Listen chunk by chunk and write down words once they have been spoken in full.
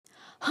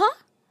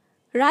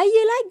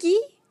Raya lagi?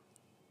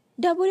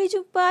 Dah boleh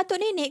jumpa atuk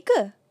nenek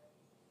ke?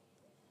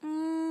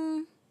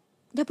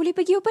 Dah boleh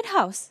pergi open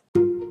house?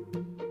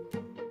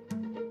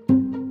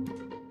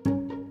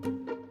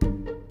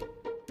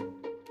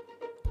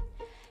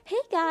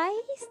 Hey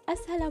guys,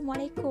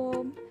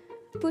 Assalamualaikum.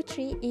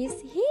 Putri is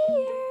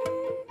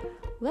here.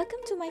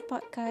 Welcome to my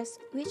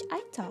podcast which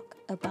I talk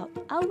about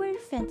our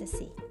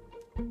fantasy.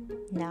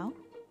 Now,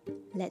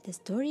 let the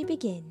story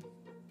begin.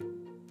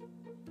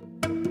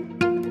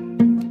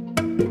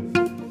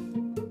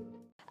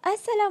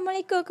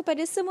 Assalamualaikum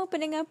kepada semua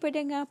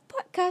pendengar-pendengar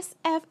podcast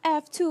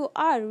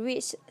FF2R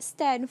which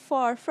stand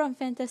for From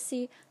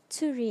Fantasy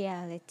to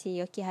Reality.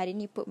 Okay, hari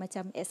ni Put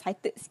macam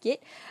excited sikit.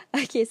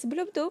 Okay,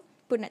 sebelum tu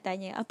Put nak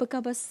tanya, apa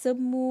khabar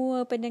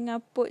semua pendengar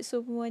Put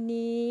semua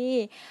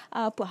ni?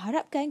 Put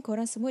harapkan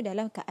korang semua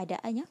dalam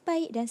keadaan yang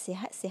baik dan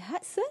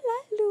sihat-sihat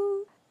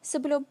selalu.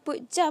 Sebelum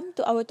Put jump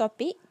to our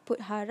topic,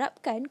 Put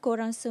harapkan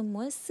korang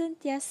semua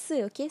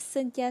sentiasa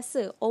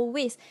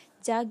always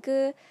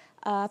jaga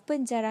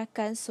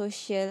penjarakan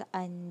sosial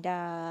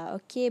anda.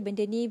 Okey,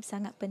 benda ni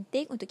sangat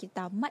penting untuk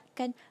kita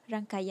tamatkan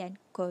rangkaian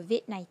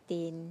COVID-19.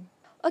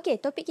 Okey,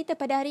 topik kita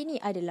pada hari ni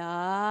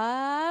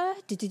adalah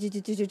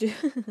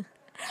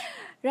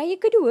Raya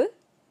kedua?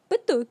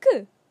 Betul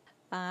ke?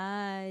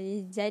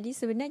 Jadi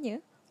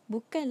sebenarnya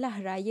bukanlah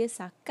raya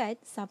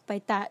sakat sampai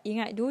tak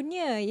ingat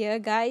dunia ya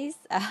guys.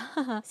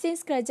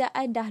 Since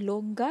kerajaan dah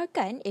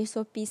longgarkan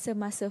SOP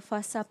semasa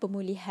fasa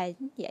pemulihan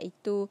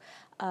iaitu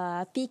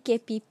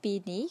PKPP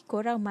ni,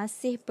 korang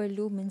masih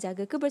perlu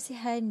menjaga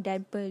kebersihan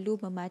dan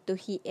perlu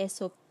mematuhi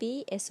SOP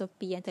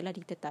yang telah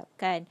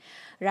ditetapkan.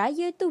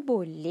 Raya tu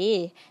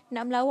boleh,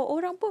 nak melawat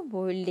orang pun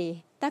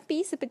boleh.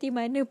 Tapi seperti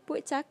mana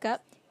Put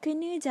cakap,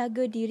 kena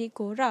jaga diri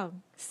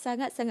korang.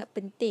 Sangat-sangat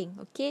penting,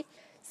 okey?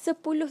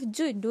 10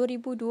 Jun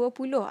 2020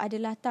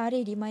 adalah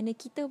tarikh di mana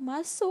kita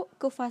masuk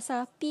ke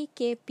fasa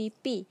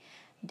PKPP.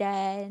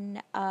 Dan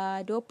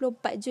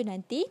 24 Jun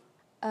nanti,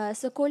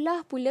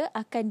 sekolah pula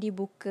akan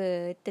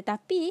dibuka.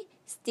 Tetapi,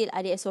 still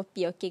ada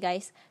SOP, okay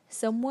guys.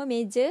 Semua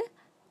meja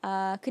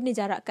kena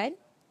jarakkan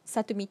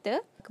 1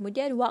 meter.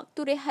 Kemudian,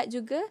 waktu rehat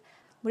juga,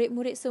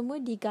 murid-murid semua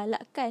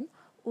digalakkan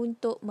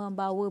untuk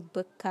membawa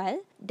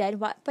bekal.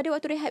 Dan pada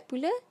waktu rehat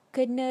pula,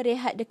 kena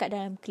rehat dekat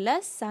dalam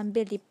kelas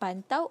sambil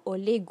dipantau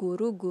oleh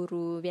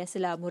guru-guru.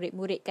 Biasalah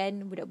murid-murid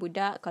kan,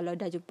 budak-budak kalau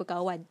dah jumpa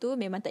kawan tu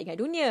memang tak ingat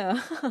dunia.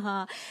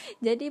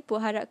 Jadi Put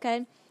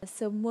harapkan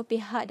semua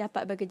pihak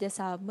dapat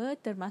bekerjasama,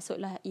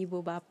 termasuklah ibu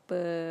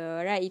bapa.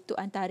 Right? Itu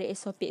antara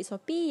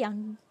SOP-SOP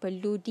yang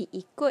perlu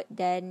diikut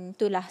dan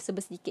itulah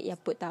sedikit yang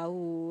Put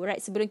tahu.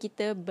 Right? Sebelum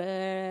kita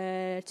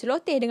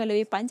berceloteh dengan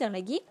lebih panjang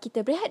lagi,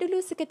 kita berehat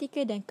dulu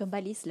seketika dan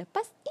kembali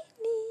selepas ini.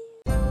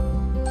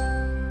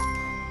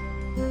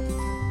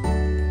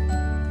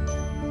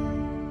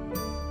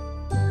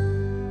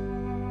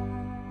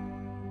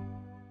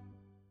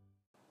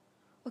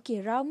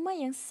 Okey,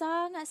 ramai yang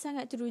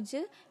sangat-sangat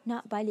teruja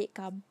nak balik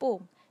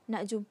kampung,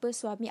 nak jumpa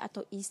suami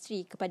atau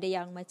isteri kepada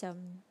yang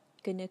macam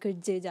kena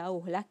kerja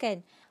jauh lah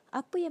kan.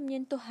 Apa yang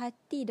menyentuh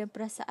hati dan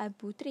perasaan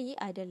Putri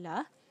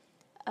adalah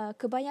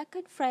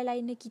kebanyakan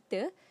frontliner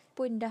kita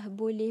pun dah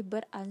boleh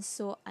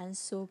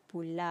beransur-ansur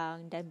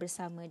pulang dan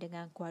bersama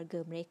dengan keluarga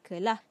mereka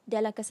lah.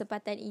 Dalam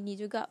kesempatan ini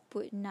juga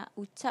Put nak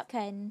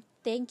ucapkan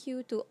thank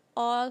you to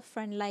all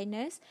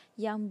frontliners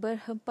yang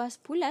berhempas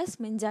pulas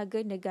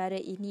menjaga negara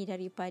ini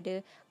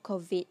daripada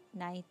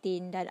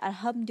COVID-19. Dan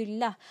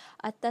Alhamdulillah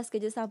atas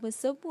kerjasama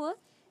semua,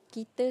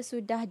 kita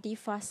sudah di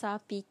fasa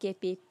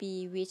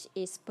PKPP which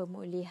is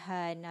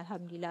pemulihan.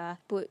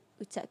 Alhamdulillah. Put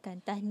ucapkan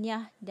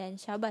tahniah dan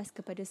syabas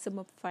kepada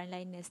semua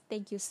frontliners.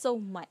 Thank you so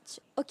much.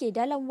 Okay,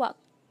 dalam waktu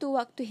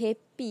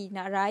happy,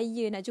 nak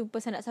raya, nak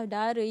jumpa sanak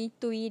saudara,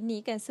 itu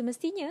ini kan,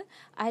 semestinya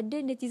ada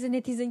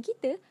netizen-netizen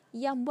kita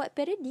yang buat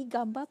parody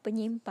gambar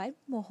penyimpan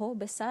moho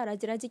besar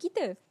raja-raja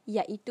kita,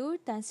 iaitu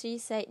Tan Sri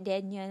Syed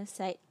Daniel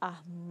Syed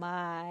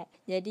Ahmad.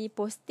 Jadi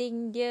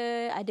posting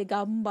dia ada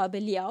gambar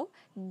beliau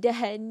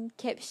dan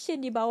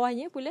caption di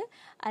bawahnya pula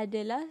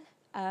adalah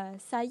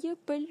saya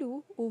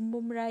perlu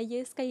umum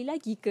raya sekali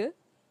lagi ke?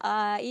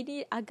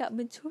 Ini agak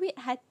mencubit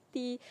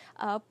hati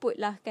Put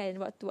lah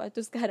kan waktu-waktu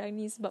sekarang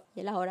ni, sebab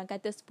yalah orang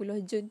kata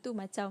 10 Jun tu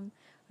macam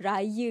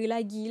raya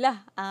lagi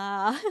lah.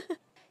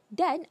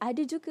 Dan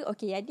ada juga,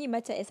 okay, yang ni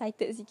macam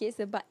excited sikit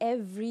sebab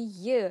every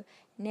year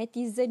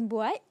netizen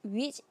buat,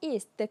 which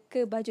is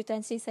teka baju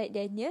Tan Sri Syed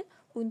Daniel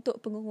untuk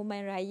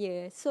pengumuman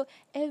raya. So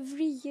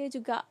every year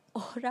juga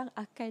orang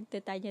akan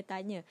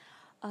tertanya-tanya,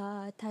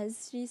 Tan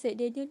Sri Syed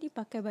Daniel ni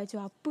pakai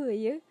baju apa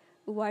ya?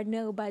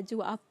 Warna baju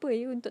apa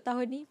ya untuk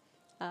tahun ni?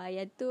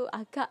 Yang tu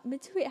agak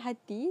mencubit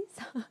hati.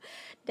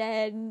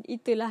 Dan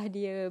itulah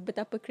dia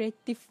betapa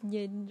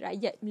kreatifnya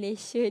rakyat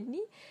Malaysia ni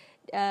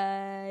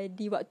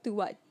di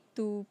waktu-waktu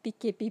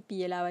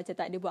PKPP lah, macam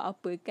tak ada buat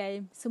apa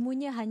kan.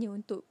 Semuanya hanya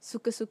untuk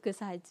suka-suka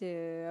saja.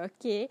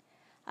 Okay.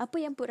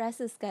 Apa yang Put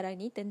rasa sekarang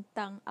ni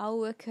tentang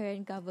our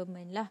current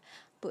government lah.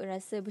 Put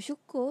rasa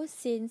bersyukur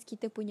since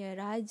kita punya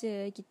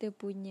raja, kita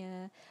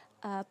punya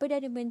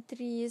Perdana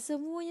Menteri,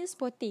 semuanya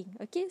sporting.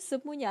 Okay,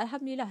 semuanya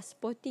Alhamdulillah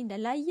sporting dan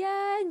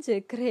layan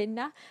je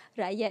kerana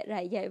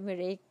rakyat-rakyat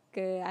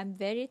mereka. I'm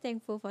very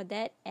thankful for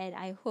that and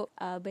I hope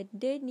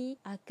benda ni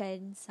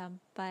akan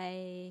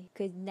sampai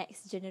ke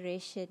next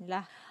generation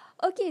lah.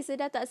 Okay,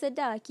 sedar tak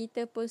sedar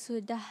kita pun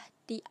sudah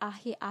di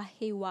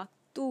akhir-akhir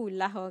waktu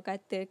lah orang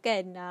kata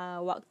kan.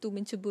 Waktu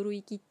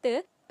menceburui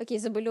kita. Okay,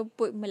 sebelum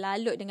pun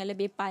melalut dengan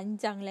lebih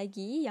panjang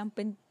lagi, yang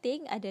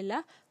penting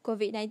adalah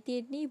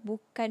COVID-19 ni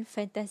bukan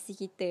fantasi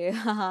kita.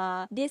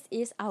 This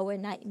is our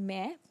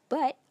nightmare.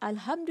 But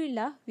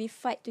Alhamdulillah, we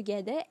fight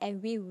together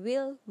and we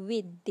will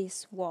win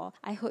this war.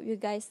 I hope you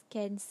guys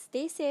can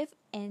stay safe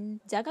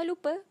and jangan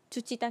lupa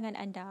cuci tangan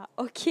anda.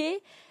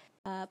 Okay?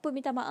 Pun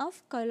minta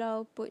maaf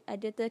kalau pun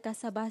ada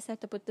terkasar bahasa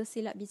ataupun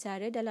tersilap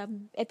bicara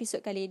dalam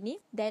episod kali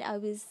ini. Then I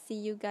will see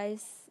you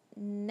guys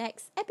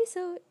next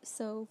episode.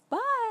 So,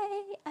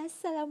 bye!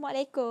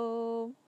 Assalamualaikum!